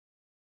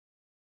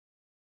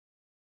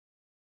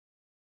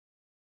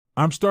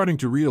I'm starting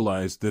to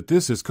realize that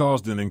this has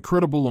caused an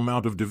incredible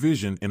amount of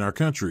division in our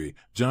country,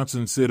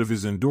 Johnson said of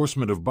his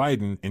endorsement of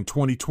Biden in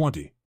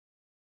 2020.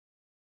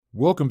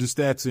 Welcome to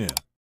Stats In.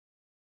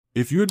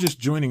 If you're just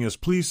joining us,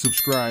 please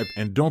subscribe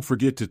and don't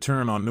forget to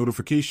turn on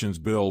notifications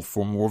bell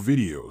for more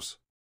videos.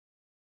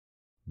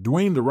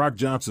 Dwayne "The Rock"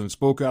 Johnson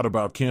spoke out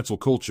about cancel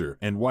culture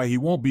and why he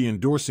won't be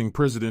endorsing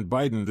President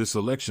Biden this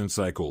election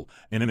cycle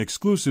in an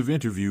exclusive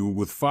interview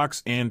with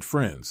Fox and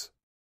Friends.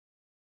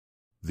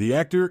 The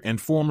actor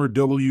and former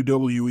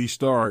WWE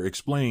star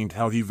explained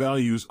how he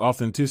values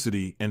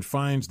authenticity and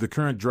finds the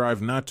current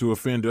drive not to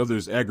offend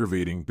others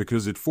aggravating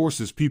because it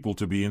forces people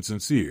to be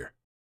insincere.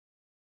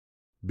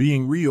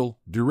 Being real,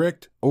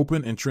 direct,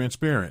 open, and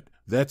transparent,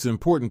 that's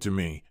important to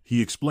me,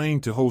 he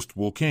explained to host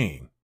Will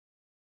Kane.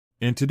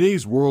 In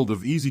today's world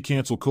of easy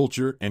cancel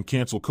culture and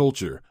cancel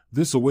culture,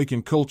 this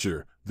awakened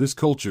culture, this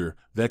culture,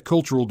 that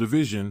cultural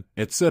division,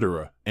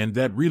 etc., and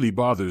that really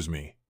bothers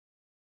me.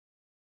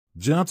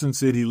 Johnson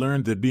said he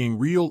learned that being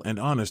real and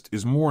honest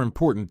is more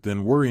important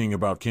than worrying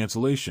about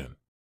cancellation.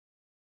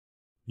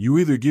 You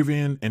either give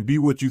in and be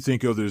what you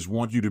think others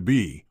want you to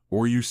be,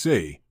 or you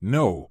say,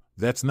 no,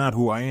 that's not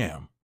who I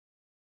am.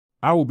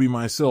 I will be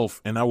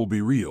myself and I will be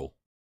real.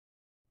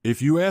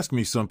 If you ask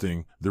me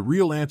something, the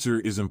real answer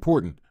is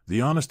important,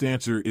 the honest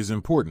answer is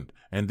important,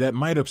 and that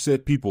might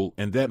upset people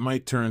and that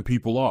might turn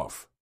people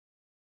off.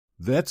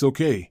 That's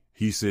okay,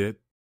 he said.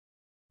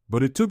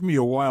 But it took me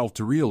a while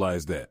to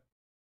realize that.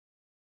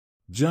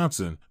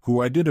 Johnson,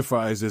 who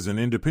identifies as an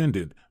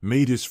independent,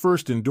 made his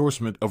first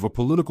endorsement of a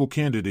political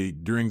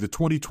candidate during the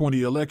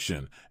 2020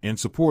 election in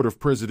support of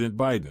President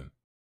Biden.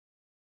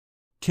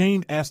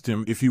 Kane asked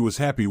him if he was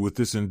happy with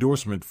this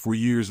endorsement 4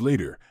 years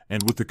later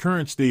and with the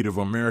current state of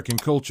American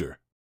culture.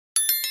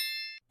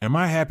 Am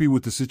I happy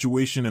with the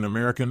situation in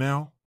America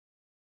now?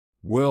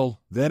 Well,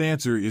 that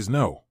answer is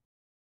no.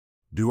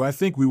 Do I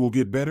think we will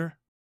get better?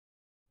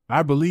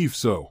 I believe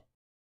so.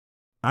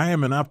 I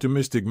am an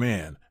optimistic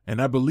man, and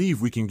I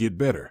believe we can get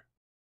better.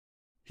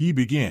 He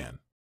began.